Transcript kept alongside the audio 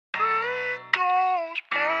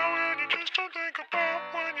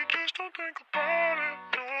think about it,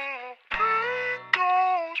 no. Pain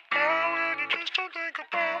goes by when you just don't think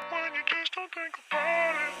about, when you just don't think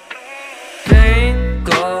about it, no. Pain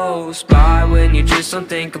goes by when you just don't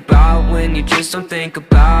think about, when you just don't think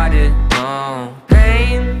about it, no.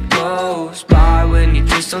 Pain goes by when you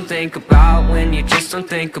just don't think about, when you just don't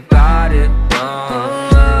think about it, no.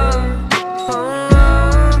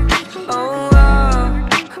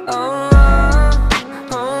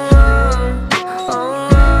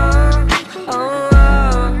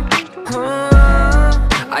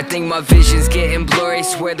 I think my vision's getting blurry,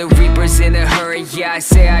 swear the Reaper's in a hurry. Yeah, I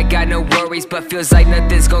say I got no worries, but feels like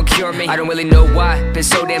nothing's gonna cure me. I don't really know why, been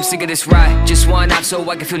so damn sick of this ride. Just one off so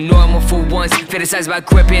I can feel normal for once. Fantasize about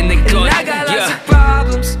gripping the gun. And I got lots of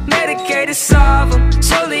problems, medicated to solve them.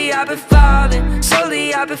 Slowly I've been falling,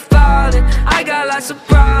 slowly I've been falling. I got lots of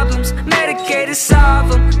problems, medicated to solve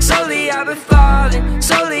them. Slowly I've been falling,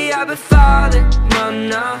 slowly I've been falling. No,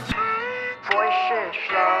 no. Voices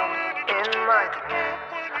loud in my head,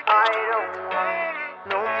 I don't want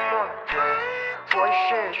no more pain.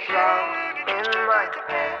 Voices loud in my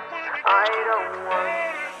head, I don't want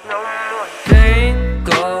no more pain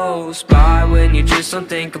goes by when you just don't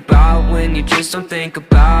think about, when you just don't think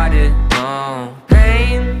about it, no.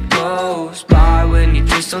 Pain goes by when you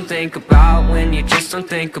just don't think about, when you just don't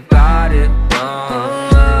think about it, no.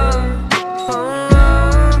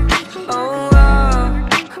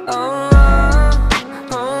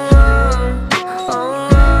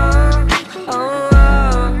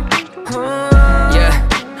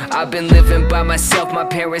 I've been living by myself, my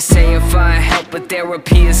parents saying find help, but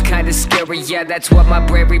therapy is kinda scary, yeah, that's what my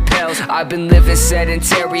brain repels. I've been living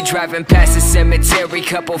sedentary, driving past the cemetery,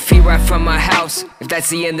 couple feet right from my house. If that's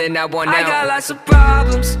the end, then I want out. I got lots of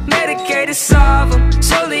problems, medicated to solve them.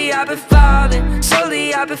 Slowly I've been falling,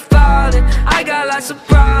 slowly I've been falling. I got lots of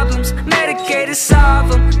problems, medicated to solve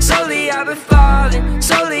them. Slowly I've been falling,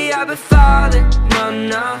 slowly I've been falling. No,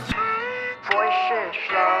 no. voices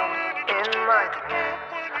loud in my head,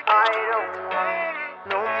 I don't want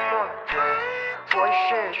no more pain.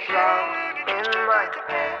 Voices loud in my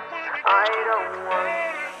head, I don't want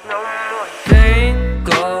no more pain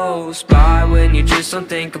goes by when you just don't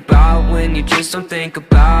think about, when you just don't think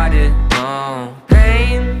about it, no.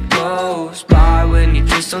 Pain goes by when you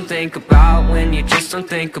just don't think about, when you just don't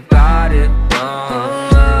think about it, no.